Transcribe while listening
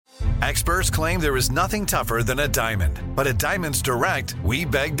Experts claim there is nothing tougher than a diamond. But at Diamonds Direct, we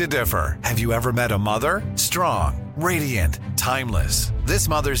beg to differ. Have you ever met a mother? Strong, radiant, timeless. This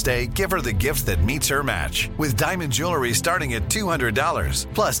Mother's Day, give her the gift that meets her match. With diamond jewelry starting at $200.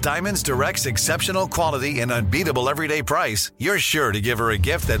 Plus Diamonds Direct's exceptional quality and unbeatable everyday price, you're sure to give her a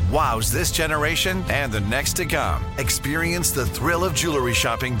gift that wows this generation and the next to come. Experience the thrill of jewelry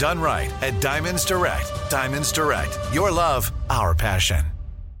shopping done right at Diamonds Direct. Diamonds Direct. Your love, our passion.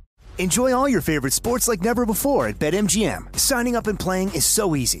 Enjoy all your favorite sports like never before at BetMGM. Signing up and playing is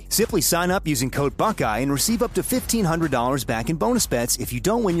so easy. Simply sign up using code Buckeye and receive up to $1,500 back in bonus bets if you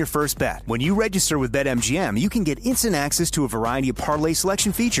don't win your first bet. When you register with BetMGM, you can get instant access to a variety of parlay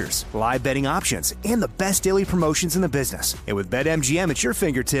selection features, live betting options, and the best daily promotions in the business. And with BetMGM at your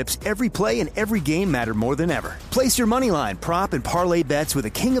fingertips, every play and every game matter more than ever. Place your moneyline, prop, and parlay bets with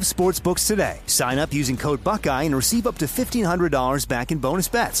the king of sportsbooks today. Sign up using code Buckeye and receive up to $1,500 back in bonus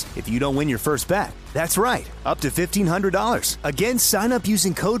bets if you don't win your first bet. That's right, up to $1,500. Again, sign up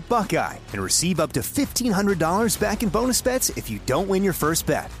using code Buckeye and receive up to $1,500 back in bonus bets if you don't win your first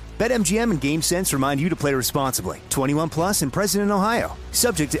bet. BetMGM and GameSense remind you to play responsibly. 21 plus and present in Ohio.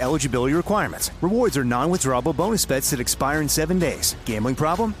 Subject to eligibility requirements. Rewards are non-withdrawable bonus bets that expire in 7 days. Gambling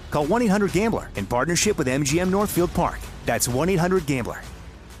problem? Call 1-800-GAMBLER in partnership with MGM Northfield Park. That's 1-800-GAMBLER.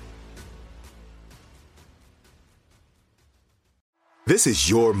 This is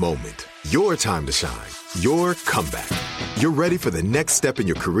your moment, your time to shine, your comeback. You're ready for the next step in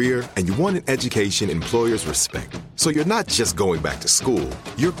your career, and you want an education employers respect. So you're not just going back to school,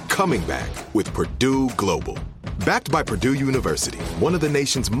 you're coming back with Purdue Global. Backed by Purdue University, one of the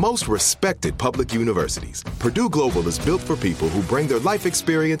nation's most respected public universities, Purdue Global is built for people who bring their life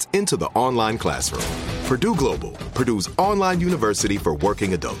experience into the online classroom. Purdue Global, Purdue's online university for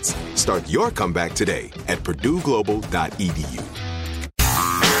working adults. Start your comeback today at purdueglobal.edu.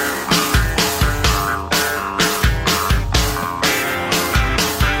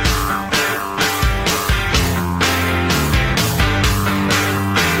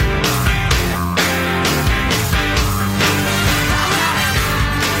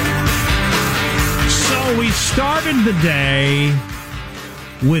 Started the day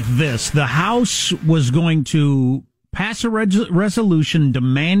with this. The House was going to pass a resolution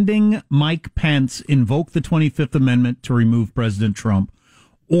demanding Mike Pence invoke the 25th Amendment to remove President Trump,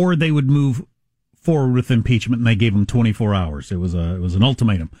 or they would move forward with impeachment, and they gave him 24 hours. It was an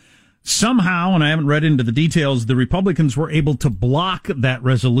ultimatum. Somehow, and I haven't read into the details, the Republicans were able to block that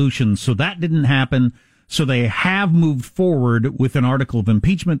resolution, so that didn't happen. So they have moved forward with an article of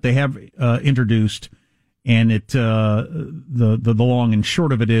impeachment they have introduced. And the long and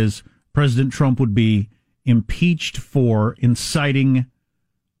short of it is President Trump would be impeached for inciting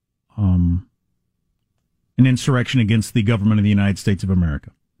an insurrection against the government of the United States of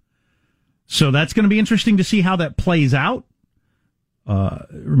America. So that's going to be interesting to see how that plays out.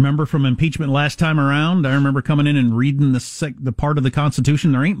 Remember from impeachment last time around, I remember coming in and reading the part of the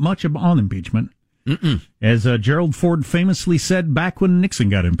Constitution. There ain't much on impeachment. As Gerald Ford famously said back when Nixon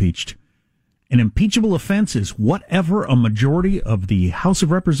got impeached. An impeachable offense is whatever a majority of the House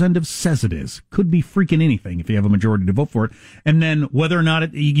of Representatives says it is. Could be freaking anything if you have a majority to vote for it. And then whether or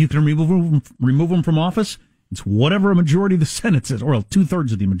not you can remove them from office, it's whatever a majority of the Senate says, or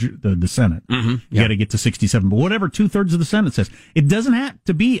 2/3 of the Senate. You got to get to 67, but whatever 2/3 of the Senate says. It doesn't have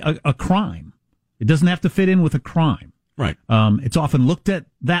to be a crime. It doesn't have to fit in with a crime. Right. It's often looked at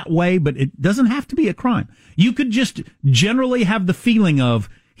that way, but it doesn't have to be a crime. You could just generally have the feeling of,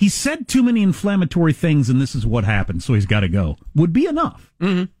 he said too many inflammatory things, and this is what happened, so he's got to go. Would be enough.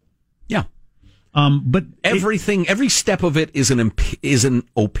 Yeah. But every step of it is an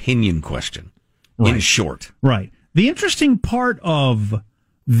opinion question. Right. In short. Right. The interesting part of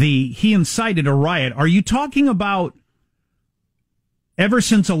he incited a riot, are you talking about ever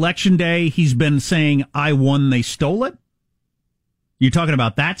since Election Day, he's been saying, I won, they stole it? You talking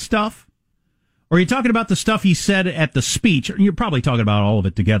about that stuff? Or are you talking about the stuff he said at the speech? You're probably talking about all of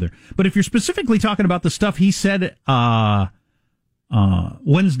it together. But if you're specifically talking about the stuff he said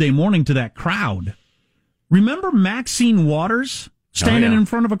Wednesday morning to that crowd, remember Maxine Waters standing in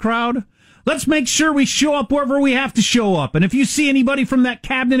front of a crowd? Let's make sure we show up wherever we have to show up. And if you see anybody from that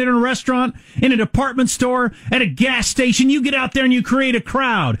cabinet in a restaurant, in a department store, at a gas station, you get out there and you create a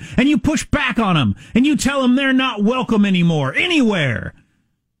crowd. And you push back on them. And you tell them they're not welcome anymore, anywhere.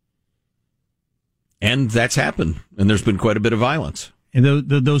 And that's happened, and there's been quite a bit of violence. And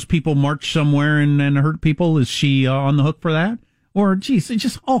those people march somewhere and hurt people. Is she on the hook for that? Or, geez, it's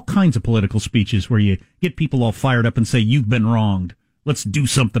just all kinds of political speeches where you get people all fired up and say, you've been wronged. Let's do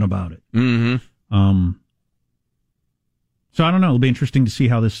something about it. So I don't know. It'll be interesting to see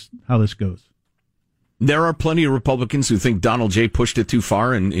how this goes. There are plenty of Republicans who think Donald J. pushed it too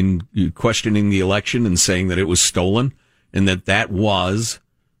far in questioning the election and saying that it was stolen and that was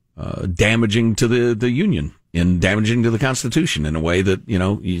damaging to the Union and damaging to the Constitution in a way that,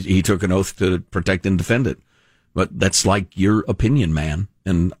 he took an oath to protect and defend it. But that's like your opinion, man.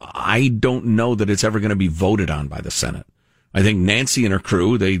 And I don't know that it's ever going to be voted on by the Senate. I think Nancy and her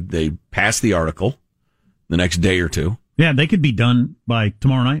crew, they passed the article the next day or two. Yeah, they could be done by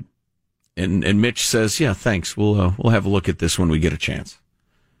tomorrow night. And Mitch says, yeah, thanks. We'll have a look at this when we get a chance.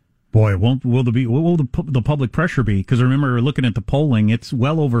 Boy, what will the public pressure be? Because remember, looking at the polling, it's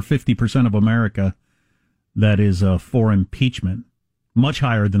well over 50% of America that is for impeachment. Much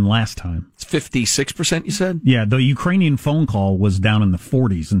higher than last time. It's 56%, you said? Yeah, the Ukrainian phone call was down in the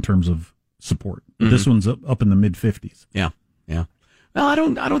 40s in terms of support. Mm-hmm. This one's up in the mid-50s. Yeah. Well, I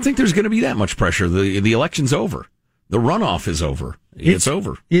don't think there's going to be that much pressure. The election's over. The runoff is over. It's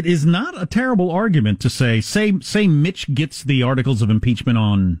over. It is not a terrible argument to say Mitch gets the articles of impeachment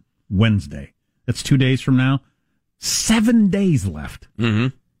on Wednesday. That's 2 days from now. 7 days left.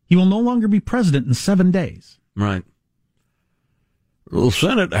 Mm-hmm. He will no longer be president in 7 days. Right. The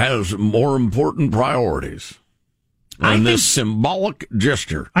Senate has more important priorities than this symbolic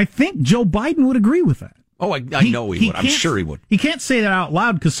gesture. I think Joe Biden would agree with that. Oh, I know he would. I'm sure he would. He can't say that out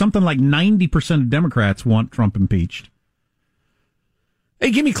loud because something like 90% of Democrats want Trump impeached. Hey,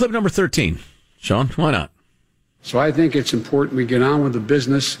 give me clip number 13, Sean. Why not? So I think it's important we get on with the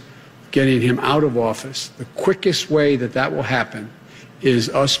business of getting him out of office. The quickest way that will happen is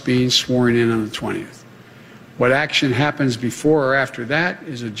us being sworn in on the 20th. What action happens before or after that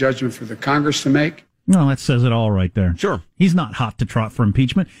is a judgment for the Congress to make. Well, that says it all right there. Sure. He's not hot to trot for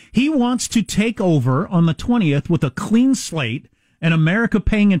impeachment. He wants to take over on the 20th with a clean slate and America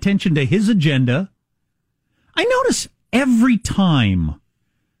paying attention to his agenda. I notice every time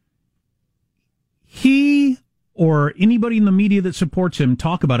he or anybody in the media that supports him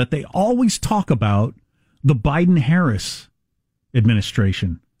talk about it, they always talk about the Biden-Harris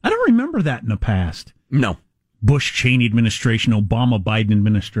administration. I don't remember that in the past. No. Bush-Cheney administration, Obama-Biden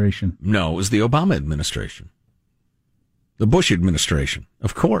administration. No, it was the Obama administration. The Bush administration,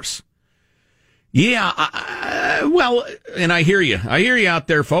 of course. Yeah, well, and I hear you. I hear you out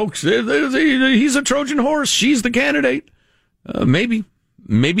there, folks. He's a Trojan horse. She's the candidate. Maybe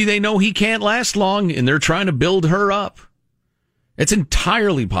they know he can't last long, and they're trying to build her up. It's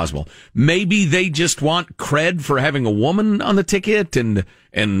entirely possible. Maybe they just want cred for having a woman on the ticket and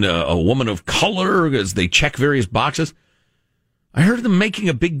a woman of color as they check various boxes. I heard them making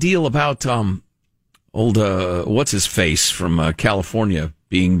a big deal about what's his face from California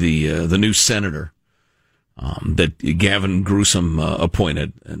being the new senator that Gavin Newsom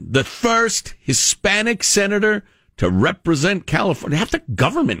appointed, the first Hispanic senator to represent California. Half the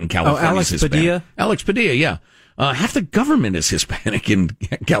government in California Alex is Hispanic. Padilla? Alex Padilla, yeah. Half the government is Hispanic in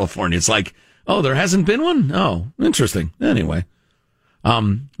California. It's like, oh, there hasn't been one? Oh, interesting. Anyway.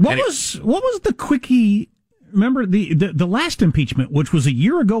 What was the quickie? Remember the last impeachment, which was a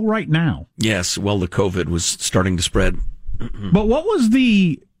year ago right now? Yes, well, the COVID was starting to spread. But what was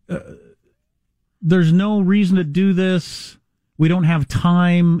there's no reason to do this. We don't have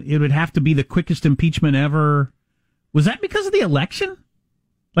time. It would have to be the quickest impeachment ever. Was that because of the election?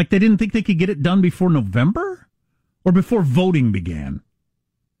 Like they didn't think they could get it done before November? Or before voting began?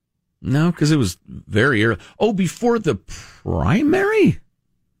 No, because it was very early. Oh, before the primaries?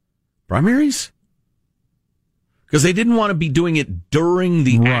 Because they didn't want to be doing it during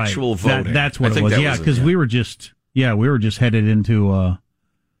the actual voting. That's what it was. Yeah, because we were just headed into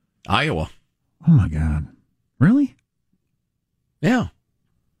Iowa. Oh my God! Really? Yeah.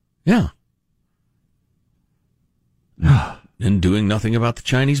 And doing nothing about the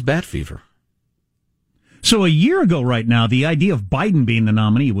Chinese bat fever. So a year ago right now, the idea of Biden being the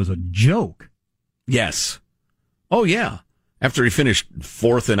nominee was a joke. Yes. Oh, yeah. After he finished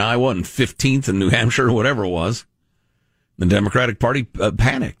 4th in Iowa and 15th in New Hampshire or whatever it was, the Democratic Party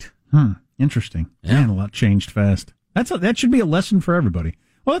panicked. Interesting. Yeah. Man, a lot changed fast. That should be a lesson for everybody.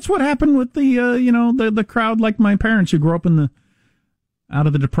 Well, that's what happened with the crowd like my parents who grew up out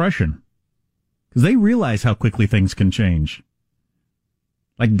of the Depression. Because they realize how quickly things can change.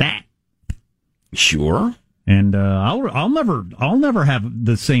 Like that. Sure. And I'll never have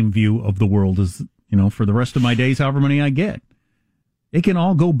the same view of the world as, for the rest of my days, however many I get. It can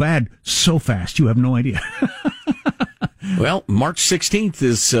all go bad so fast, you have no idea. Well, March 16th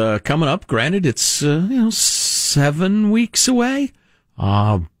is coming up. Granted, it's 7 weeks away.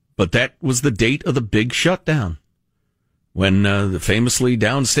 But that was the date of the big shutdown. when famously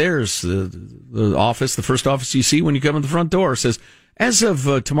downstairs, the office, the first office you see when you come in the front door, says, as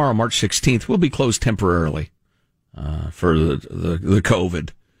of tomorrow, March 16th, we'll be closed temporarily for the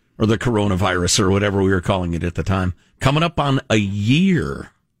COVID or the coronavirus or whatever we were calling it at the time. Coming up on a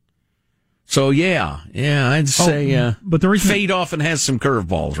year. So, yeah, I'd say but the reason fade often has some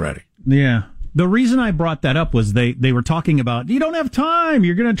curveballs ready. Yeah. The reason I brought that up was they were talking about, you don't have time,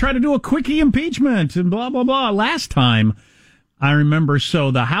 you're going to try to do a quickie impeachment and blah, blah, blah. Last time, I remember,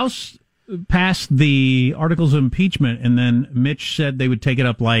 so the House passed the articles of impeachment, and then Mitch said they would take it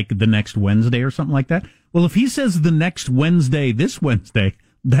up like the next Wednesday or something like that. Well, if he says the next Wednesday, this Wednesday,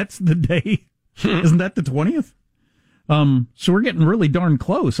 that's the day. Isn't that the 20th? So we're getting really darn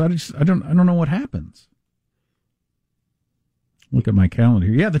close. I don't know what happens. Look at my calendar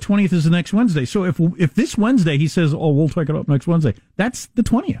here. Yeah, the 20th is the next Wednesday. So if this Wednesday he says, "Oh, we'll take it up next Wednesday," that's the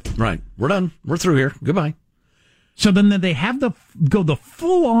 20th. Right. We're done. We're through here. Goodbye. So then they have the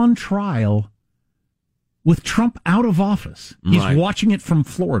full-on trial with Trump out of office. He's watching it from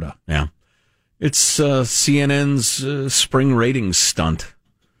Florida. Yeah. It's CNN's spring ratings stunt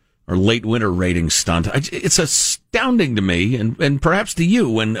or late winter ratings stunt. It's astounding to me and perhaps to you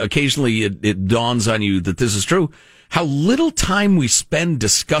when occasionally it dawns on you that this is true, how little time we spend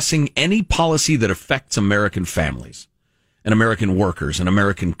discussing any policy that affects American families and American workers and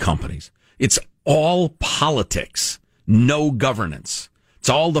American companies. It's all politics, no governance. It's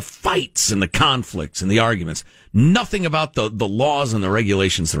all the fights and the conflicts and the arguments. Nothing about the laws and the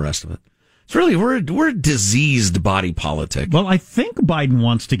regulations, the rest of it. It's really, we're a diseased body politic. Well, I think Biden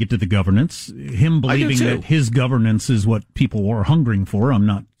wants to get to the governance. Him believing that his governance is what people are hungering for. I'm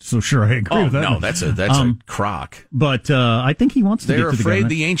not so sure I agree with that. No, that's a crock. But I think he wants to get to the governance. They're afraid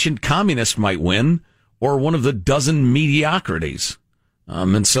the ancient communist might win or one of the dozen mediocrities.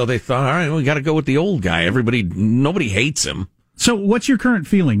 And so they thought, all right, we got to go with the old guy. Nobody hates him. So what's your current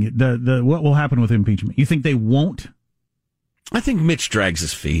feeling? What will happen with impeachment? You think they won't? I think Mitch drags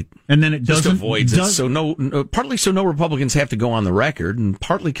his feet. And then it doesn't. Just avoids it. So partly so no Republicans have to go on the record, and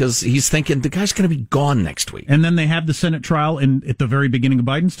partly because he's thinking the guy's going to be gone next week. And then they have the Senate trial at the very beginning of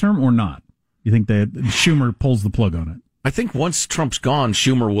Biden's term or not? You think that Schumer pulls the plug on it? I think once Trump's gone,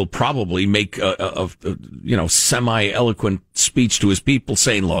 Schumer will probably make a semi-eloquent speech to his people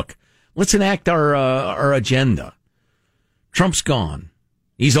saying, look, let's enact our agenda. Trump's gone.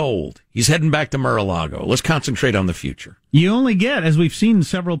 He's old. He's heading back to Mar-a-Lago. Let's concentrate on the future. You only get, as we've seen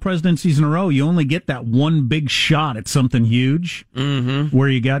several presidencies in a row, you only get that one big shot at something huge, where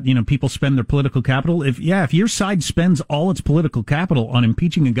you got, people spend their political capital. If your side spends all its political capital on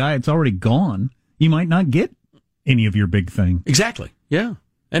impeaching a guy that's already gone, you might not get any of your big thing. Exactly. Yeah.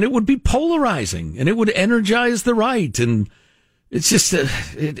 And it would be polarizing, and it would energize the right. And it's just,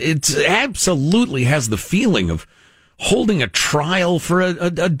 it absolutely has the feeling of holding a trial for a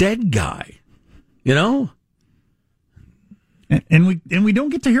dead guy, And we don't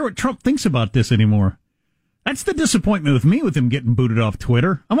get to hear what Trump thinks about this anymore. That's the disappointment with me with him getting booted off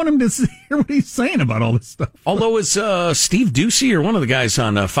Twitter. I want him to hear what he's saying about all this stuff. Although, as Steve Doocy or one of the guys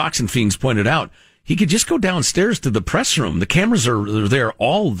on Fox and Fiends pointed out, he could just go downstairs to the press room. The cameras are there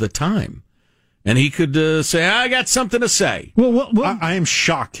all the time. And he could say, I got something to say. Well, I am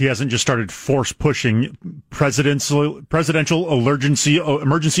shocked he hasn't just started force pushing presidential emergency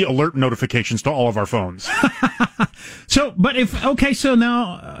alert notifications to all of our phones. So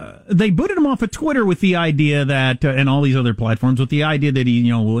now they booted him off of Twitter with the idea that, and all these other platforms, with the idea that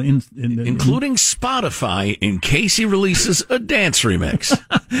he, will... including Spotify, in case he releases a dance remix.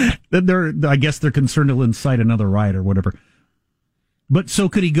 I guess they're concerned he'll incite another riot or whatever. But so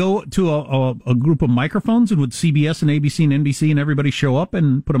could he go to a group of microphones, and would CBS and ABC and NBC and everybody show up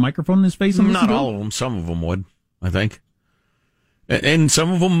and put a microphone in his face? And not all of them. Some of them would, I think. And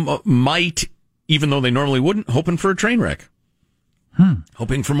some of them might, even though they normally wouldn't, hoping for a train wreck.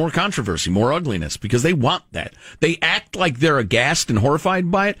 Hoping for more controversy, more ugliness, because they want that. They act like they're aghast and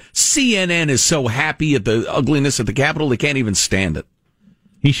horrified by it. CNN is so happy at the ugliness at the Capitol, they can't even stand it.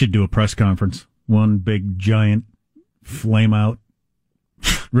 He should do a press conference. One big, giant flame out.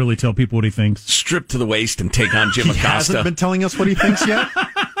 Really tell people what he thinks. Strip to the waist and take on Jim Acosta. He hasn't been telling us what he thinks yet?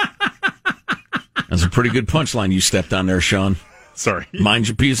 That's a pretty good punchline you stepped on there, Sean. Sorry. Mind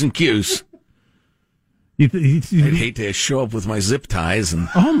your P's and Q's. I'd hate to show up with my zip ties and...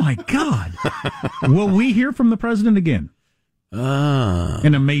 Oh, my God. Will we hear from the president again?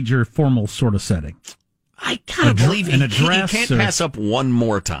 In a major formal sort of setting? I gotta believe he can't pass up one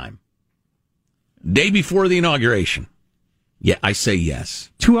more time. Day before the inauguration. Yeah, I say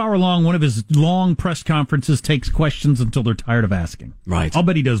yes. 2 hour long, one of his long press conferences takes questions until they're tired of asking. Right. I'll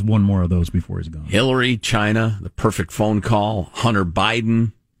bet he does one more of those before he's gone. Hillary, China, the perfect phone call, Hunter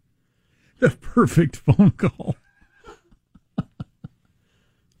Biden. The perfect phone call.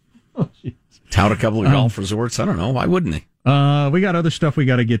 Oh, jeez. Tout a couple of golf resorts. I don't know. Why wouldn't he? We got other stuff we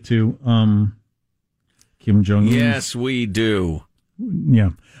got to get to. Kim Jong-un. Yes, we do. Yeah.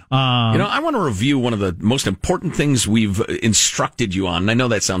 I want to review one of the most important things we've instructed you on. And I know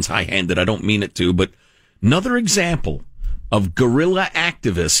that sounds high-handed. I don't mean it to, but another example of guerrilla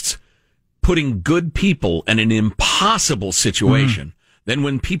activists putting good people in an impossible situation. Then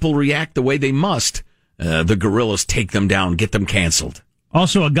when people react the way they must, the guerrillas take them down, get them canceled.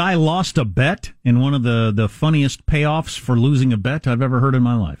 Also, a guy lost a bet in one of the funniest payoffs for losing a bet I've ever heard in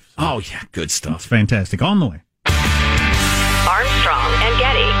my life. So oh, yeah, good stuff. it's fantastic. On the way. Armstrong and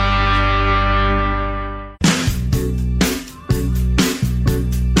Getty.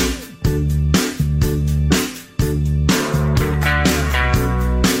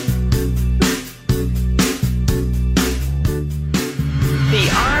 The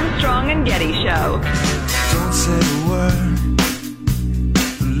Armstrong and Getty Show. Don't say a word.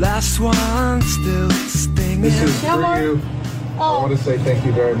 The last one still stinging. This is for you. I want to say thank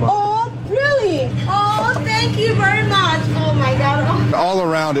you very much. Oh, really? Oh, thank you very much. Oh, my God. All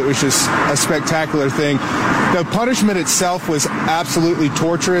around, it was just a spectacular thing. The punishment itself was absolutely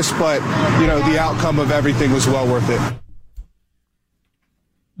torturous, but, the outcome of everything was well worth it.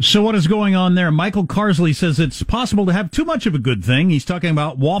 So what is going on there? Michael Carsley says it's possible to have too much of a good thing. He's talking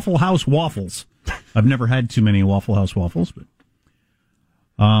about Waffle House waffles. I've never had too many Waffle House waffles, but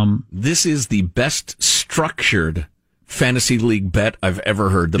this is the best structured fantasy league bet I've ever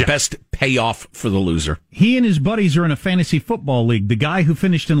heard. The best payoff for the loser. He and his buddies are in a fantasy football league. The guy who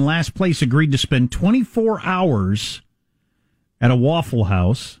finished in last place agreed to spend 24 hours at a Waffle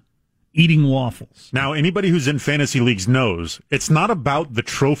House eating waffles. Now, anybody who's in fantasy leagues knows it's not about the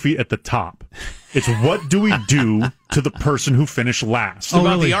trophy at the top. It's what do we do to the person who finished last. It's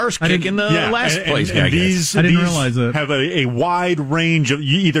about the arse kick in the last place guy. I didn't realize that. Have a wide range of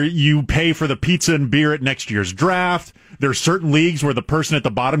either you pay for the pizza and beer at next year's draft. There's certain leagues where the person at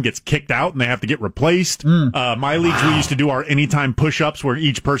the bottom gets kicked out and they have to get replaced. My leagues, we used to do our anytime push-ups where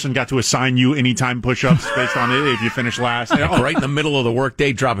each person got to assign you anytime push-ups based on it if you finish last. Right in the middle of the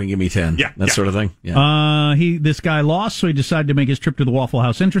workday, dropping give me 10. That sort of thing. Yeah. This guy lost, so he decided to make his trip to the Waffle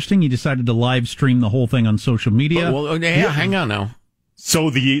House interesting. He decided to live stream the whole thing on social media. Hang on now.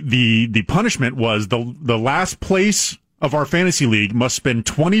 So the punishment was the last place of our fantasy league must spend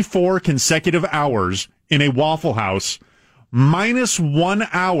 24 consecutive hours in a Waffle House, minus 1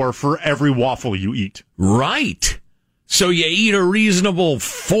 hour for every waffle you eat. Right. So you eat a reasonable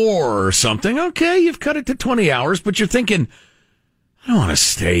 4 or something. Okay, you've cut it to 20 hours, but you're thinking, I don't want to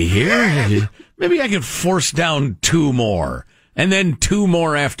stay here. Maybe I can force down 2 more. And then 2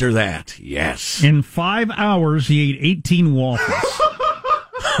 more after that. Yes. In 5 hours, he ate 18 waffles.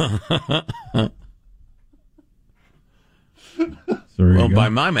 Well, by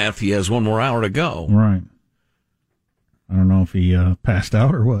my math, he has 1 more hour to go. Right. I don't know if he passed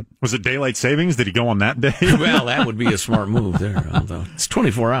out or what. Was it daylight savings? Did he go on that day? Well, that would be a smart move there, although it's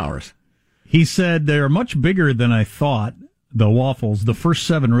 24 hours. He said they're much bigger than I thought, the waffles. The first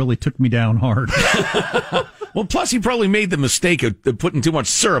 7 really took me down hard. Well, plus he probably made the mistake of putting too much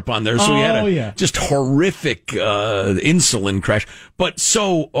syrup on there, so he had a just horrific insulin crash. But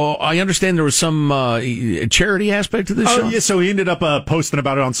I understand there was some charity aspect to this show? Yeah, so he ended up posting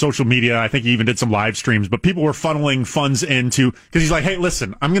about it on social media. I think he even did some live streams, but people were funneling funds into, because he's like, hey,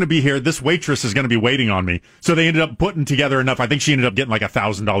 listen, I'm going to be here. This waitress is going to be waiting on me. So they ended up putting together enough. I think she ended up getting like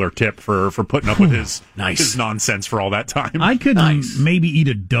 $1,000 tip for putting up with his nonsense for all that time. I could maybe eat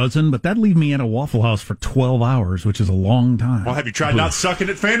a dozen, but that'd leave me at a Waffle House for 12 hours, which is a long time. Well, have you tried not sucking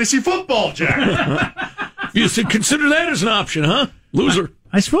at fantasy football, Jack? You should consider that as an option, huh? Loser.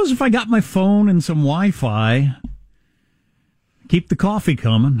 I suppose if I got my phone and some Wi-Fi, keep the coffee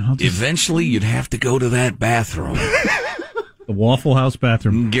coming. Eventually, you'd have to go to that bathroom. The Waffle House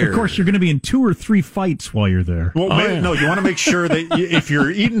bathroom. Of course, you're going to be in 2 or 3 fights while you're there. Well, no, you want to make sure that if you're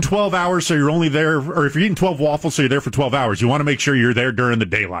eating 12 hours, so you're only there, or if you're eating 12 waffles, so you're there for 12 hours, you want to make sure you're there during the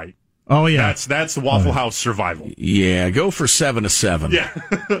daylight. Oh, yeah. That's the Waffle House survival. Yeah, go for 7 to 7.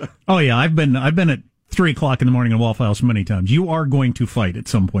 Yeah. Oh, yeah, I've been at 3 o'clock in the morning in Waffle House many times. You are going to fight at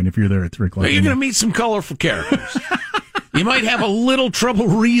some point if you're there at 3 o'clock. You're going to meet some colorful characters. You might have a little trouble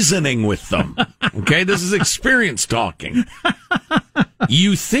reasoning with them. Okay, this is experience talking.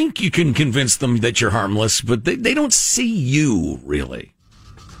 You think you can convince them that you're harmless, but they don't see you, really.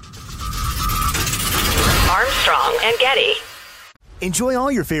 Armstrong and Getty. Enjoy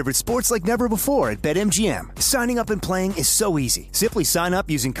all your favorite sports like never before at BetMGM. Signing up and playing is so easy. Simply sign up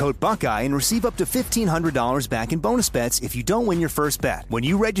using code Buckeye and receive up to $1,500 back in bonus bets if you don't win your first bet. When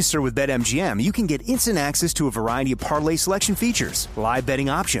you register with BetMGM, you can get instant access to a variety of parlay selection features, live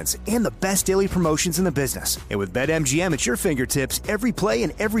betting options, and the best daily promotions in the business. And with BetMGM at your fingertips, every play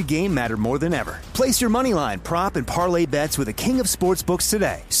and every game matter more than ever. Place your moneyline, prop, and parlay bets with the king of sportsbooks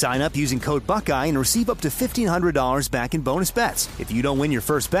today. Sign up using code Buckeye and receive up to $1,500 back in bonus bets if you don't win your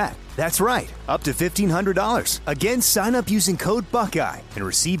first bet. That's right, up to $1,500. Again, sign up using code Buckeye and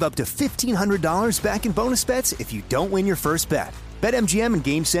receive up to $1,500 back in bonus bets if you don't win your first bet. BetMGM and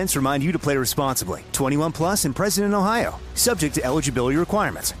GameSense remind you to play responsibly. 21 plus and present in Ohio. Subject to eligibility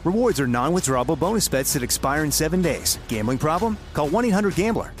requirements. Rewards are non-withdrawable bonus bets that expire in 7 days. Gambling problem? Call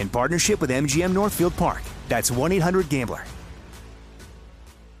 1-800-GAMBLER in partnership with MGM Northfield Park. That's 1-800-GAMBLER.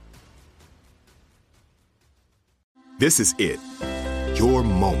 This is it. Your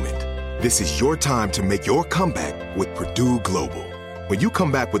moment. This is your time to make your comeback with Purdue Global. When you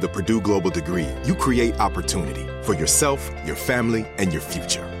come back with a Purdue Global degree, you create opportunity for yourself, your family, and your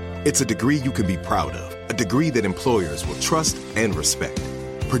future. It's a degree you can be proud of, a degree that employers will trust and respect.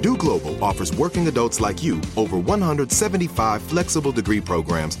 Purdue Global offers working adults like you over 175 flexible degree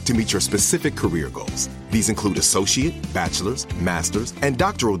programs to meet your specific career goals. These include associate, bachelor's, master's, and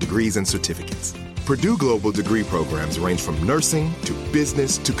doctoral degrees and certificates. Purdue Global degree programs range from nursing to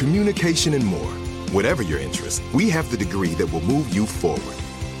business to communication and more. Whatever your interest, we have the degree that will move you forward.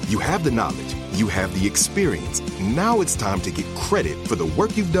 You have the knowledge, you have the experience. Now it's time to get credit for the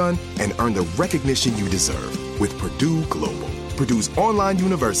work you've done and earn the recognition you deserve with Purdue Global, Purdue's online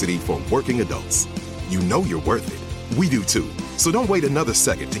university for working adults. You know you're worth it. We do too. So don't wait another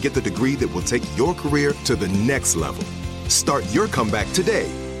second to get the degree that will take your career to the next level. Start your comeback today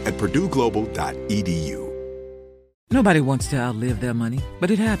at purdueglobal.edu. Nobody wants to outlive their money,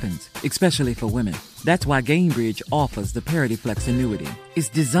 but it happens, especially for women. That's why Gainbridge offers the Parity Flex annuity. It's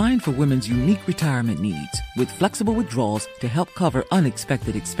designed for women's unique retirement needs, with flexible withdrawals to help cover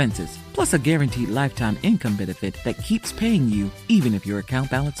unexpected expenses, plus a guaranteed lifetime income benefit that keeps paying you even if your account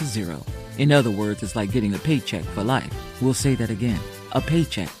balance is zero. In other words, it's like getting a paycheck for life. We'll say that again. A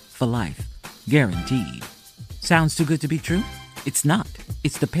paycheck for life. Guaranteed. Sounds too good to be true? It's not.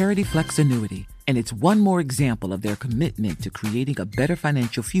 It's the Parity Flex annuity, and it's one more example of their commitment to creating a better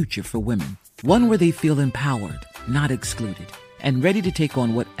financial future for women. One where they feel empowered, not excluded, and ready to take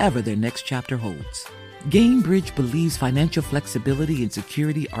on whatever their next chapter holds. Gainbridge believes financial flexibility and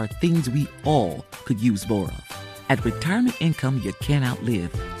security are things we all could use more of. At retirement income you can't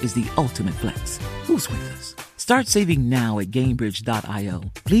outlive is the ultimate flex. Who's with us? Start saving now at Gainbridge.io.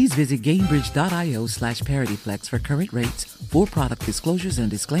 Please visit Gainbridge.io/ParityFlex for current rates, for product disclosures and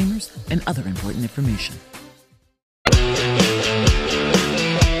disclaimers, and other important information.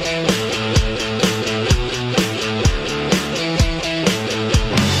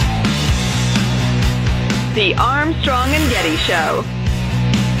 The Armstrong and Getty Show.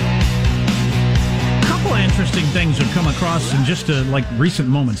 A couple of interesting things have come across in just recent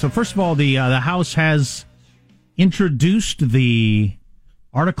moments. So first of all, the House has introduced the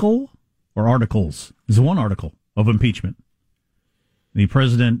article, or articles, is one article of impeachment. The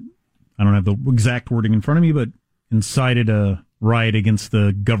president, I don't have the exact wording in front of me, but incited a riot against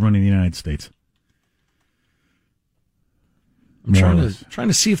the government of the United States. I'm trying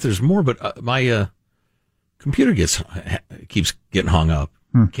to see if there's more, but my computer keeps getting hung up.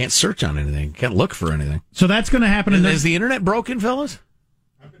 Can't search on anything. Can't look for anything. So that's going to happen. Is the internet broken, fellas?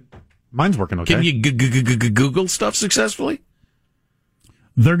 Mine's working okay. Can you Google stuff successfully?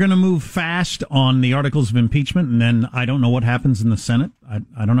 They're going to move fast on the articles of impeachment, and then I don't know what happens in the Senate.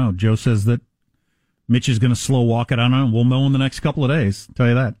 I don't know. Joe says that Mitch is going to slow walk it. I don't know. We'll know in the next couple of days. Tell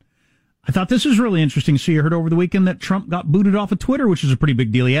you that. I thought this was really interesting. So you heard over the weekend that Trump got booted off of Twitter, which is a pretty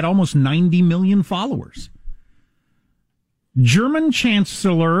big deal. He had almost 90 million followers. German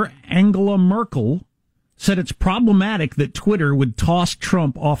Chancellor Angela Merkel said it's problematic that Twitter would toss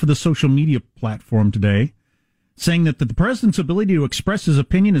Trump off of the social media platform today, saying that the president's ability to express his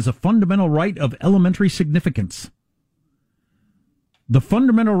opinion is a fundamental right of elementary significance. The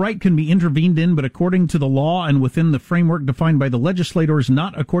fundamental right can be intervened in, but according to the law and within the framework defined by the legislators,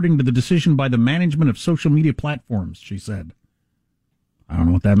 not according to the decision by the management of social media platforms, she said. I don't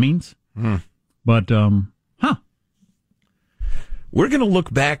know what that means, but, We're going to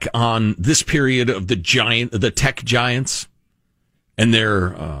look back on this period of the tech giants and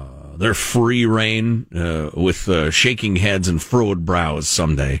their free reign with shaking heads and furrowed brows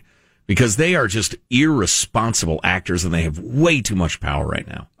someday, because they are just irresponsible actors and they have way too much power right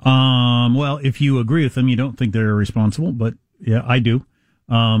now. Well, if you agree with them, you don't think they're irresponsible, but Yeah, I do.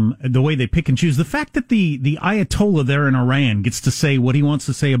 The way they pick and choose. The fact that the Ayatollah there in Iran gets to say what he wants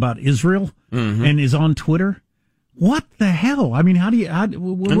to say about Israel and is on Twitter. What the hell? I mean,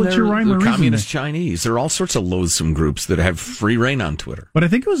 what's your rhyme or reason? Communist Chinese. There are all sorts of loathsome groups that have free reign on Twitter. But I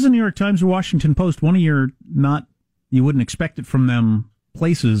think it was the New York Times or Washington Post, one of your you wouldn't expect it from them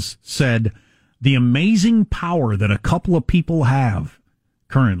places, said the amazing power that a couple of people have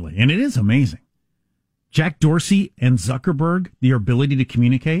currently. And it is amazing. Jack Dorsey and Zuckerberg, their ability to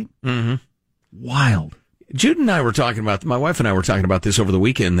communicate. Mm-hmm. Wild. Jude and I were talking about, my wife and I were talking about this over the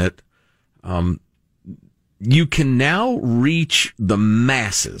weekend, that you can now reach the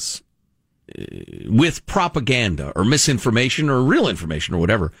masses with propaganda or misinformation or real information or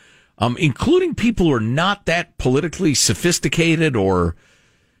whatever, including people who are not that politically sophisticated or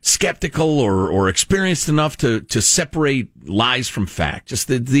skeptical or experienced enough to separate lies from fact. Just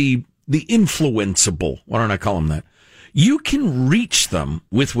the influenceable. Why don't I call them that? You can reach them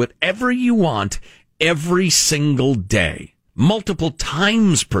with whatever you want every single day, multiple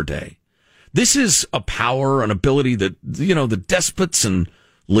times per day. This is a power, an ability that, the despots and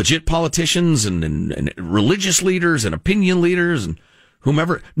legit politicians and religious leaders and opinion leaders and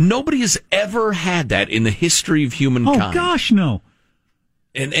whomever, nobody has ever had that in the history of humankind. Oh, gosh, no.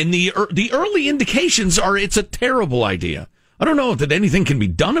 And the early indications are it's a terrible idea. I don't know that anything can be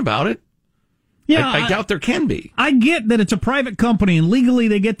done about it. Yeah, I doubt there can be. I get that it's a private company and legally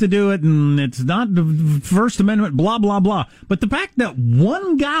they get to do it and it's not the First Amendment, blah, blah, blah. But the fact that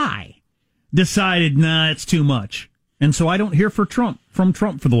one guy decided, nah, it's too much. And so I don't hear from Trump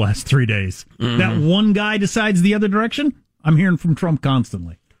for the last 3 days. Mm-hmm. That one guy decides the other direction, I'm hearing from Trump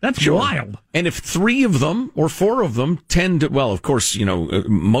constantly. That's wild. And if 3 of them or 4 of them tend to, well, of course,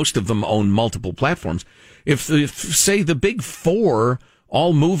 most of them own multiple platforms. If say the big 4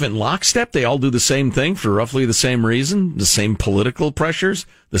 all move in lockstep, they all do the same thing for roughly the same reason, the same political pressures,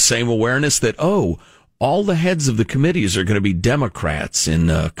 the same awareness that, all the heads of the committees are going to be Democrats in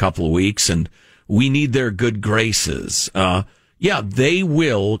a couple of weeks, and we need their good graces. They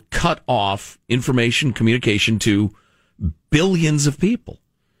will cut off information communication to billions of people.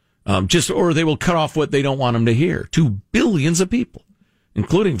 Or they will cut off what they don't want them to hear to billions of people,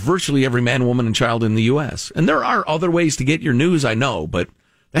 including virtually every man, woman, and child in the U.S. And there are other ways to get your news, I know, but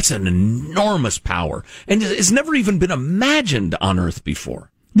that's an enormous power. And it's never even been imagined on Earth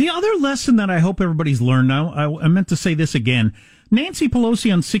before. The other lesson that I hope everybody's learned now, I meant to say this again. Nancy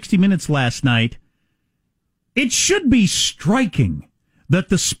Pelosi on 60 Minutes last night, it should be striking that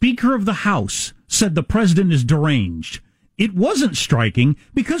the Speaker of the House said the president is deranged. It wasn't striking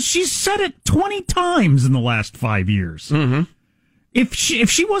because she's said it 20 times in the last 5 years. Mm-hmm. If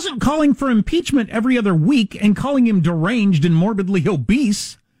she wasn't calling for impeachment every other week and calling him deranged and morbidly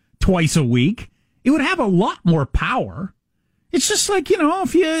obese twice a week, it would have a lot more power. It's just like,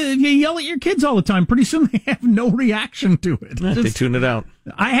 if you yell at your kids all the time, pretty soon they have no reaction to it. They tune it out.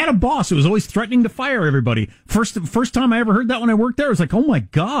 I had a boss who was always threatening to fire everybody. First time I ever heard that when I worked there, I was like, oh my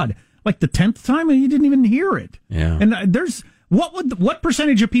God. Like the 10th time, you didn't even hear it. Yeah. And what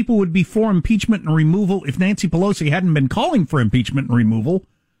percentage of people would be for impeachment and removal if Nancy Pelosi hadn't been calling for impeachment and removal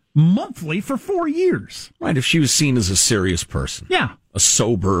monthly for 4 years? Right, if she was seen as a serious person. Yeah. A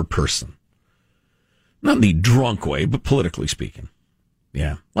sober person. Not in the drunk way, but politically speaking.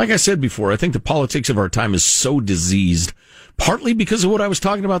 Yeah. Like I said before, I think the politics of our time is so diseased, partly because of what I was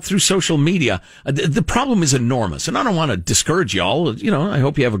talking about through social media. The problem is enormous, and I don't want to discourage y'all. I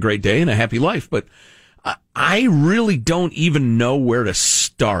hope you have a great day and a happy life, but I really don't even know where to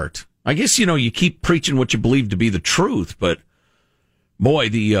start. I guess, you keep preaching what you believe to be the truth, but boy,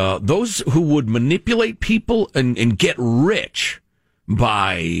 those who would manipulate people and get rich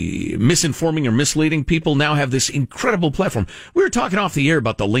by misinforming or misleading people now have this incredible platform. We were talking off the air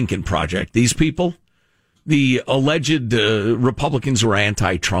about the Lincoln Project. These people, the alleged Republicans who are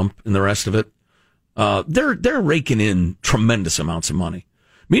anti-Trump and the rest of it, they're raking in tremendous amounts of money.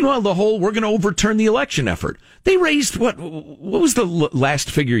 Meanwhile, we're going to overturn the election effort. They raised what was the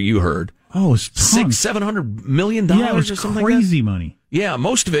last figure you heard? Oh, it's $700 million yeah, it was or something crazy like that? Money. Yeah,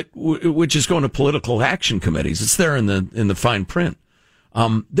 most of it, which is going to political action committees. It's there in the fine print.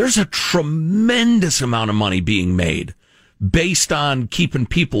 There's a tremendous amount of money being made based on keeping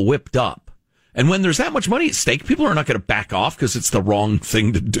people whipped up. And when there's that much money at stake, people are not going to back off because it's the wrong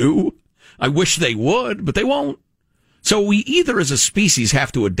thing to do. I wish they would, but they won't. So we either as a species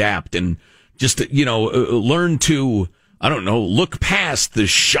have to adapt and just, learn to, look past the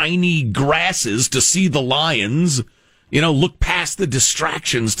shiny grasses to see the lions, look past the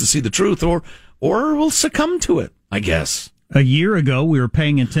distractions to see the truth, or we'll succumb to it, I guess. A year ago, we were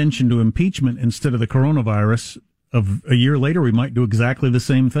paying attention to impeachment instead of the coronavirus. of a year later, we might do exactly the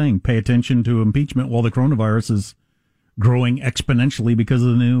same thing. Pay attention to impeachment while the coronavirus is growing exponentially because of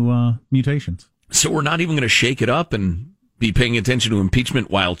the new mutations. So we're not even going to shake it up and be paying attention to impeachment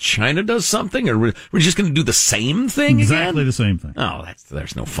while China does something? Or we're just going to do the same thing exactly again? The same thing. Oh,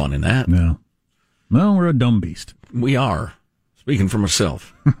 there's no fun in that. No. Well, we're a dumb beast. We are. Speaking for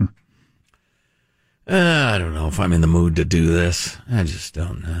myself. I don't know if I'm in the mood to do this. I just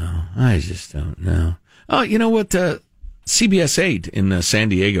don't know. Oh, you know what? CBS 8 in San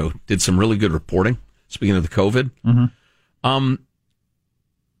Diego did some really good reporting. Speaking of the COVID. Mm-hmm.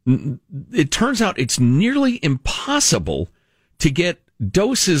 It turns out it's nearly impossible to get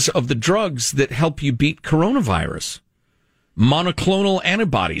doses of the drugs that help you beat coronavirus. Monoclonal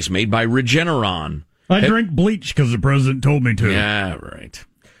antibodies made by Regeneron. I drink bleach because the president told me to. Yeah, right.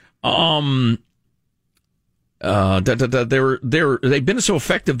 They've been so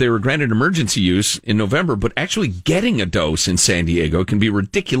effective they were granted emergency use in November, but actually getting a dose in San Diego can be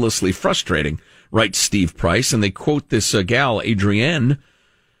ridiculously frustrating, writes Steve Price. And they quote this gal, Adrienne,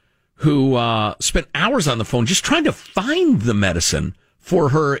 who spent hours on the phone just trying to find the medicine for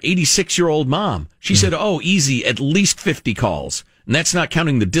her 86-year-old mom. She said, easy, at least 50 calls. And that's not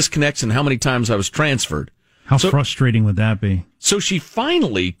counting the disconnects and how many times I was transferred. How frustrating would that be? So she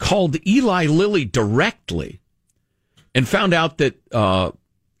finally called Eli Lilly directly and found out that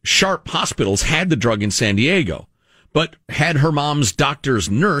Sharp Hospitals had the drug in San Diego, but had her mom's doctor's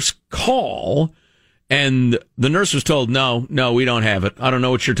nurse call, and the nurse was told, no, we don't have it. I don't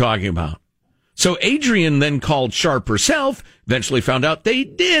know what you're talking about. So Adrienne then called Sharp herself, eventually found out they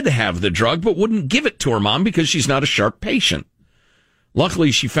did have the drug, but wouldn't give it to her mom because she's not a Sharp patient.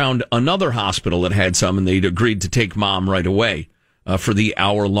 Luckily, she found another hospital that had some, and they'd agreed to take mom right away for the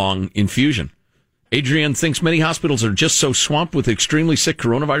hour-long infusion. Adrienne thinks many hospitals are just so swamped with extremely sick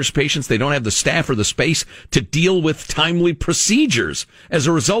coronavirus patients, they don't have the staff or the space to deal with timely procedures. As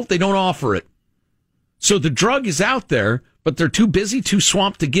a result, they don't offer it. So the drug is out there, but they're too busy, too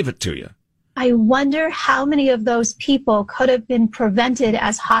swamped to give it to you. I wonder how many of those people could have been prevented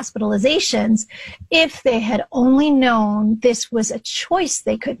as hospitalizations if they had only known this was a choice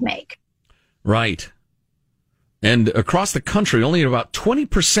they could make. Right. And across the country, only about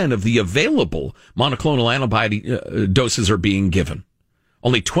 20% of the available monoclonal antibody doses are being given.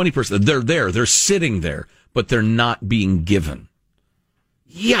 Only 20%. They're there. They're sitting there, but they're not being given.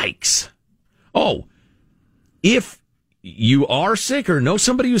 Yikes. Oh, if you are sick or know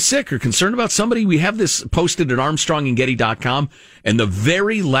somebody who's sick or concerned about somebody, we have this posted at ArmstrongandGetty.com. And the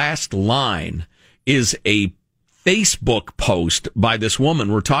very last line is a Facebook post by this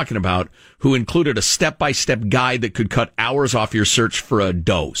woman we're talking about who included a step-by-step guide that could cut hours off your search for a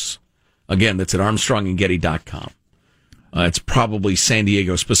dose. Again, that's at ArmstrongandGetty.com. It's probably San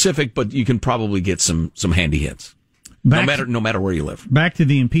Diego specific, but you can probably get some handy hits. No matter where you live. Back to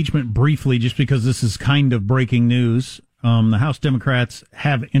the impeachment briefly, just because this is kind of breaking news. The House Democrats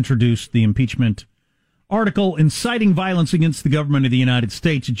have introduced the impeachment article inciting violence against the government of the United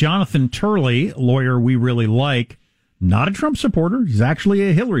States. Jonathan Turley, lawyer we really like, not a Trump supporter, he's actually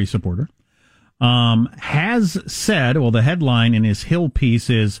a Hillary supporter, has said, well, the headline in his Hill piece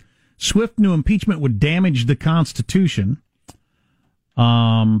is, swift new impeachment would damage the Constitution.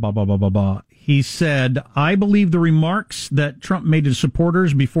 He said, I believe the remarks that Trump made to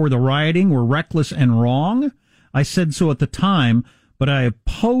supporters before the rioting were reckless and wrong. I said so at the time, but I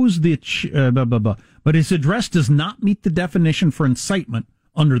oppose the... But his address does not meet the definition for incitement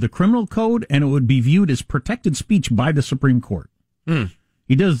under the criminal code, and it would be viewed as protected speech by the Supreme Court.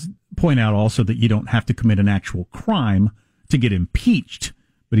 He does point out also that you don't have to commit an actual crime to get impeached.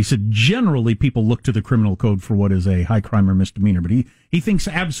 But he said generally people look to the criminal code for what is a high crime or misdemeanor. But he thinks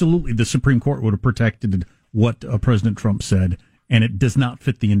absolutely the Supreme Court would have protected what President Trump said, and it does not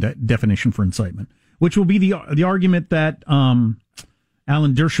fit the definition for incitement, which will be the argument that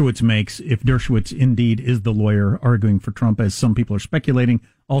Alan Dershowitz makes if Dershowitz indeed is the lawyer arguing for Trump, as some people are speculating.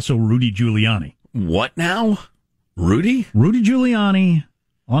 Also, Rudy Giuliani. What now? Rudy Giuliani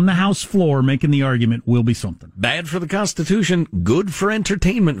on the House floor making the argument will be something. Bad for the Constitution, good for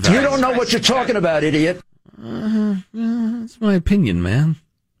entertainment value. You don't know what you're talking about, idiot. That's my opinion, man.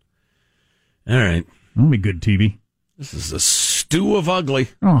 All right. That'll be good TV. This is a stew of ugly.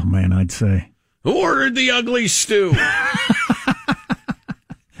 Oh, man, I'd say. Who ordered the ugly stew?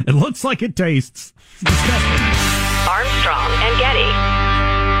 It looks like it tastes. It's disgusting. Armstrong and Getty.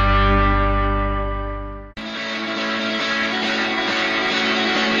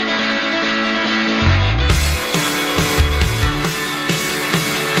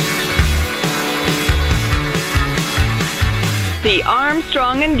 The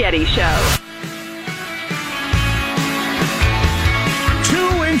Armstrong and Getty Show.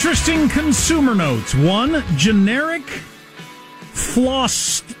 Interesting consumer notes. One, generic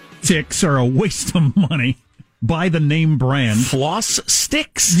floss sticks are a waste of money. Buy the name brand. Floss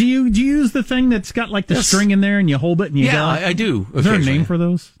sticks? Do you use the thing that's got like the string in there and you hold it and you go? Yeah, I do. Is there a name for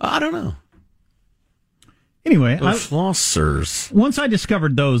those? I don't know. Anyway, flossers. Once I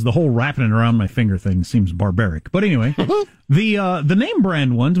discovered those, the whole wrapping it around my finger thing seems barbaric. But anyway, the name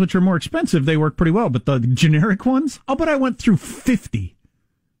brand ones, which are more expensive, they work pretty well. But the generic ones, I'll bet I went through 50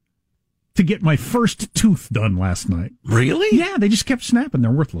 to get my first tooth done last night. Really? Yeah, they just kept snapping.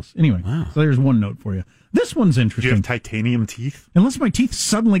 They're worthless. Anyway, So there's one note for you. This one's interesting. Do you have titanium teeth? Unless my teeth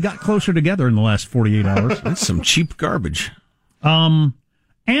suddenly got closer together in the last 48 hours. That's some cheap garbage.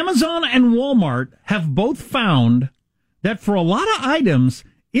 Amazon and Walmart have both found that for a lot of items,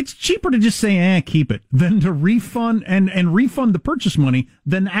 it's cheaper to just say, keep it, than to refund and refund the purchase money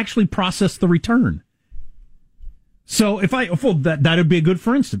than actually process the return. So that would be a good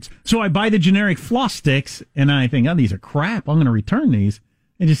for instance. So I buy the generic floss sticks and I think, these are crap. I'm going to return these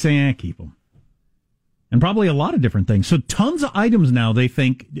and just say, keep them. And probably a lot of different things. So tons of items now they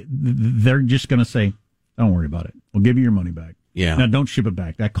think they're just going to say, don't worry about it. We'll give you your money back. Yeah. Now don't ship it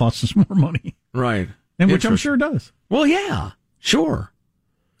back. That costs us more money. Right. And which I'm sure does. Well, yeah, sure.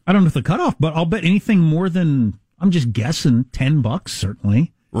 I don't know if the cutoff, but I'll bet anything more than, I'm just guessing, $10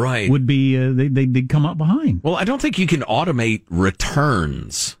 certainly. Right. Would be, they'd come up behind. Well, I don't think you can automate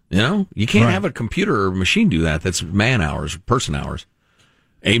returns. You can't have a computer or machine do that. That's man hours, person hours.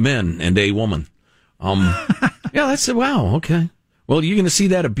 Amen. And a woman. Wow. Okay. Well, you're going to see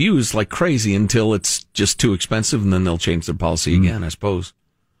that abused like crazy until it's just too expensive, and then they'll change their policy again, I suppose.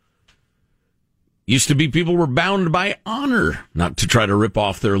 Used to be people were bound by honor not to try to rip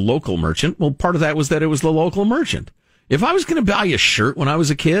off their local merchant. Well, part of that was that it was the local merchant. If I was going to buy a shirt when I was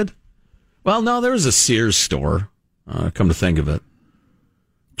a kid, well, no, there was a Sears store, come to think of it.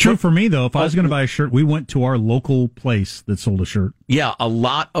 True for me, though. If I was going to buy a shirt, we went to our local place that sold a shirt. Yeah, a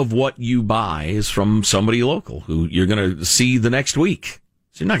lot of what you buy is from somebody local who you're going to see the next week.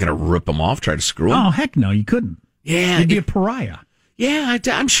 So you're not going to rip them off, try to screw them. Oh, heck no, you couldn't. Yeah. You'd be a pariah. Yeah,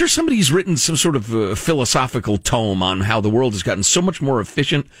 I'm sure somebody's written some sort of philosophical tome on how the world has gotten so much more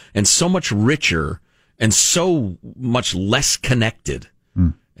efficient and so much richer and so much less connected.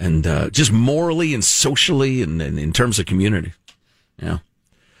 And just morally and socially and in terms of community. Yeah.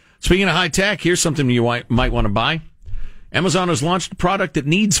 Speaking of high tech, here's something you might want to buy. Amazon has launched a product that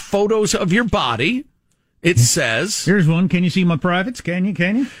needs photos of your body. It says... Here's one. Can you see my privates? Can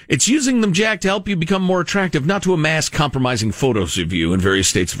you? It's using them, Jack, to help you become more attractive, not to amass compromising photos of you in various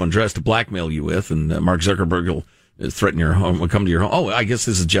states of undress to blackmail you with. And Mark Zuckerberg will threaten your home, will come to your home. Oh, I guess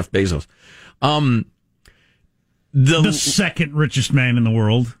this is Jeff Bezos. The second richest man in the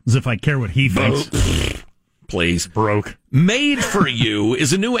world, as if I care what he thinks. Please. Broke. Made for You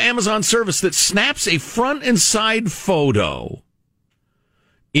is a new Amazon service that snaps a front and side photo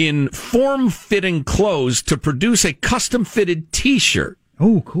in form-fitting clothes to produce a custom-fitted T-shirt.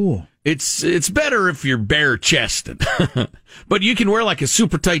 Oh, cool. It's better if you're bare-chested. But you can wear like a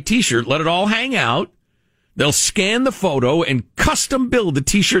super tight T-shirt, let it all hang out. They'll scan the photo and custom build a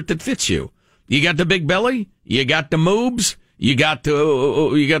T-shirt that fits you. You got the big belly? You got the moobs? You're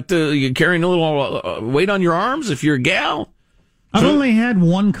carrying a little weight on your arms if you're a gal? I've only had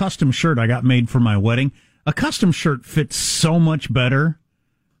one custom shirt I got made for my wedding. A custom shirt fits so much better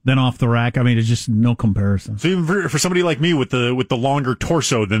than off the rack. I mean, it's just no comparison. So even for somebody like me with the longer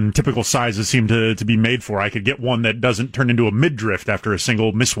torso than typical sizes seem to be made for, I could get one that doesn't turn into a midriff after a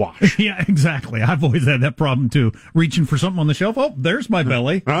single miswash. Yeah, exactly. I've always had that problem too. Reaching for something on the shelf. Oh, there's my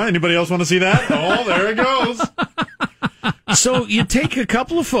belly. Anybody else want to see that? Oh, there it goes. So you take a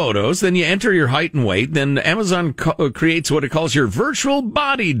couple of photos, then you enter your height and weight, then Amazon creates what it calls your virtual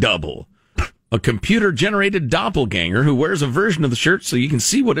body double. A computer-generated doppelganger who wears a version of the shirt so you can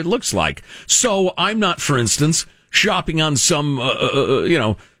see what it looks like. So I'm not, for instance, shopping on some,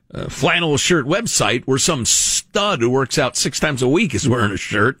 flannel shirt website where some stud who works out 6 times a week is wearing a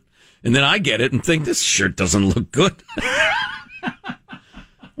shirt, and then I get it and think, this shirt doesn't look good.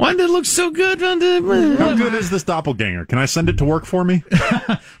 Why did it look so good? How good is this doppelganger? Can I send it to work for me?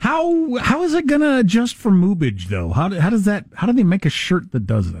 How is it going to adjust for moobage, though? How do they make a shirt that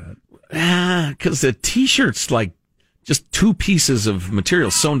does that? Because the T-shirt's like just 2 pieces of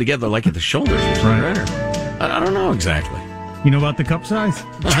material sewn together like at the shoulders. Right. I don't know exactly. You know about the cup size?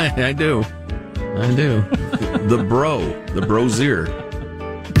 I do. The brosier.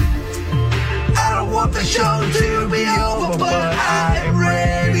 I don't want the show to be over, but I'm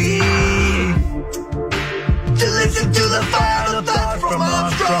ready to listen to the final thought from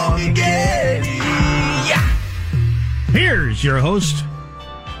Armstrong and Getty. Yeah. Here's your host,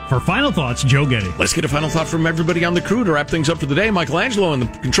 For final thoughts, Joe Getty. Let's get a final thought from everybody on the crew to wrap things up for the day. Michelangelo in the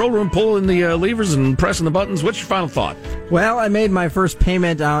control room, pulling the levers and pressing the buttons. What's your final thought? Well, I made my first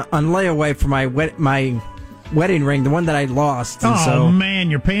payment on layaway for my wedding ring, the one that I lost. And man,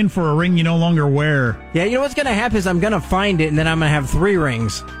 you're paying for a ring you no longer wear. Yeah, you know what's going to happen is I'm going to find it, and then I'm going to have 3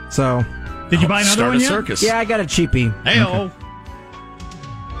 rings. So, did you buy another one yet? Start a circus. Yeah, I got a cheapie. Hey-o. Okay.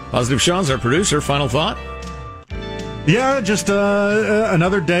 Positive Sean's our producer. Final thought? Yeah, just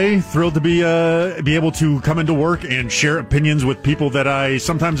another day. Thrilled to be able to come into work and share opinions with people that I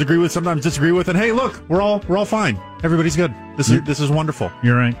sometimes agree with, sometimes disagree with. And hey, look, we're all fine. Everybody's good. This is wonderful.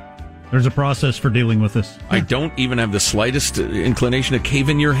 You're right. There's a process for dealing with this. I don't even have the slightest inclination to cave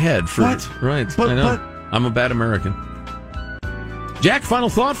in your head for what? Right. I know. I'm a bad American. Jack, final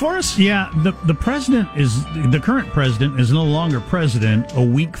thought for us? Yeah, the current president is no longer president a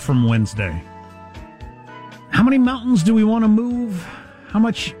week from Wednesday. How many mountains do we want to move? How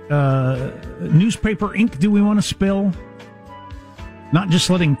much newspaper ink do we want to spill? Not just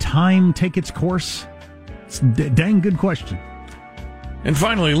letting time take its course? It's a dang good question. And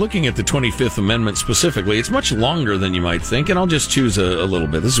finally, looking at the 25th Amendment specifically, it's much longer than you might think, and I'll just choose a little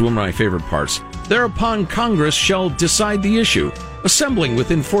bit. This is one of my favorite parts. Thereupon Congress shall decide the issue, assembling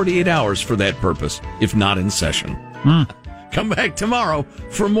within 48 hours for that purpose, if not in session. Come back tomorrow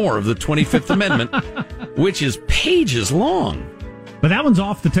for more of the 25th Amendment, which is pages long. But that one's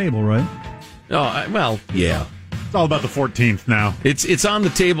off the table, right? Oh, well, yeah. It's all about the 14th now. It's on the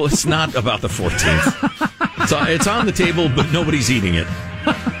table. It's not about the 14th. It's on the table, but nobody's eating it.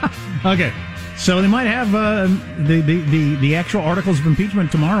 Okay. So they might have the actual articles of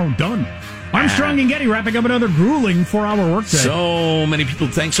impeachment tomorrow done. Armstrong and Getty wrapping up another grueling 4-hour workday. So many people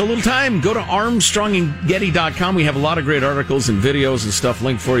think so little time. Go to ArmstrongandGetty.com. We have a lot of great articles and videos and stuff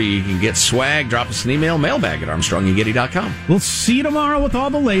linked for you. You can get swag. Drop us an email, mailbag at ArmstrongandGetty.com. We'll see you tomorrow with all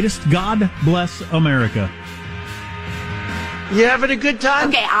the latest. God bless America. You having a good time?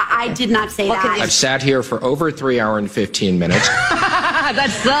 Okay, I did not say that. I've sat here for over 3 hours and 15 minutes. That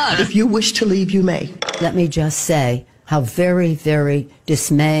sucks. If you wish to leave, you may. Let me just say how very, very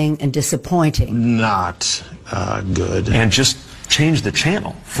dismaying and disappointing. Not good. And just change the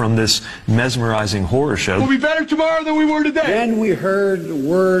channel from this mesmerizing horror show. We'll be better tomorrow than we were today. Then we heard the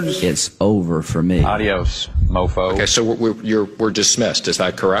words. It's over for me. Adios, mofo. Okay, so we're dismissed. Is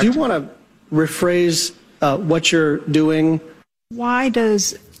that correct? Do you want to rephrase what you're doing? Why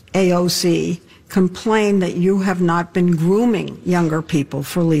does AOC complain that you have not been grooming younger people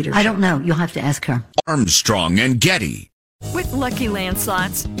for leadership? I don't know. You'll have to ask her. Armstrong and Getty. With Lucky Land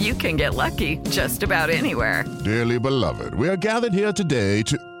Slots, you can get lucky just about anywhere. Dearly beloved, we are gathered here today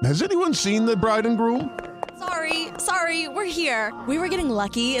to... Has anyone seen the bride and groom? Sorry, we're here. We were getting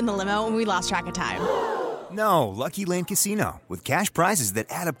lucky in the limo and we lost track of time. No, Lucky Land Casino, with cash prizes that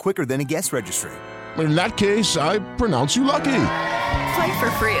add up quicker than a guest registry. In that case, I pronounce you lucky. Play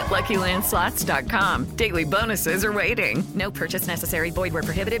for free at LuckyLandSlots.com. Daily bonuses are waiting. No purchase necessary. Void where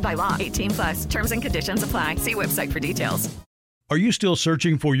prohibited by law. 18+. Terms and conditions apply. See website for details. Are you still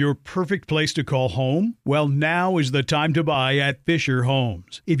searching for your perfect place to call home? Well, now is the time to buy at Fisher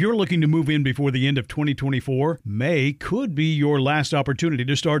Homes. If you're looking to move in before the end of 2024, May could be your last opportunity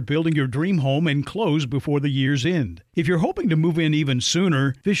to start building your dream home and close before the year's end. If you're hoping to move in even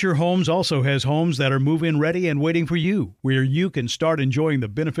sooner, Fisher Homes also has homes that are move-in ready and waiting for you, where you can start enjoying the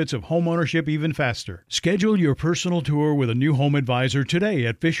benefits of homeownership even faster. Schedule your personal tour with a new home advisor today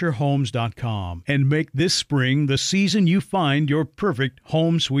at FisherHomes.com and make this spring the season you find your perfect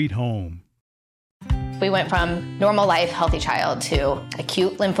home sweet home. We went from normal life, healthy child to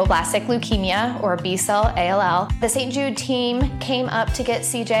acute lymphoblastic leukemia, or B-cell ALL. The St. Jude team came up to get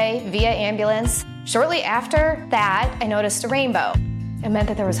CJ via ambulance. Shortly after that, I noticed a rainbow. It meant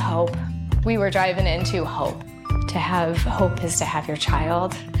that there was hope. We were driving into hope. To have hope is to have your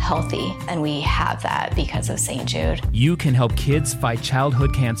child healthy, and we have that because of St. Jude. You can help kids fight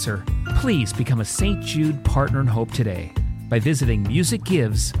childhood cancer. Please become a St. Jude Partner in Hope today by visiting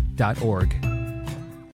musicgives.org.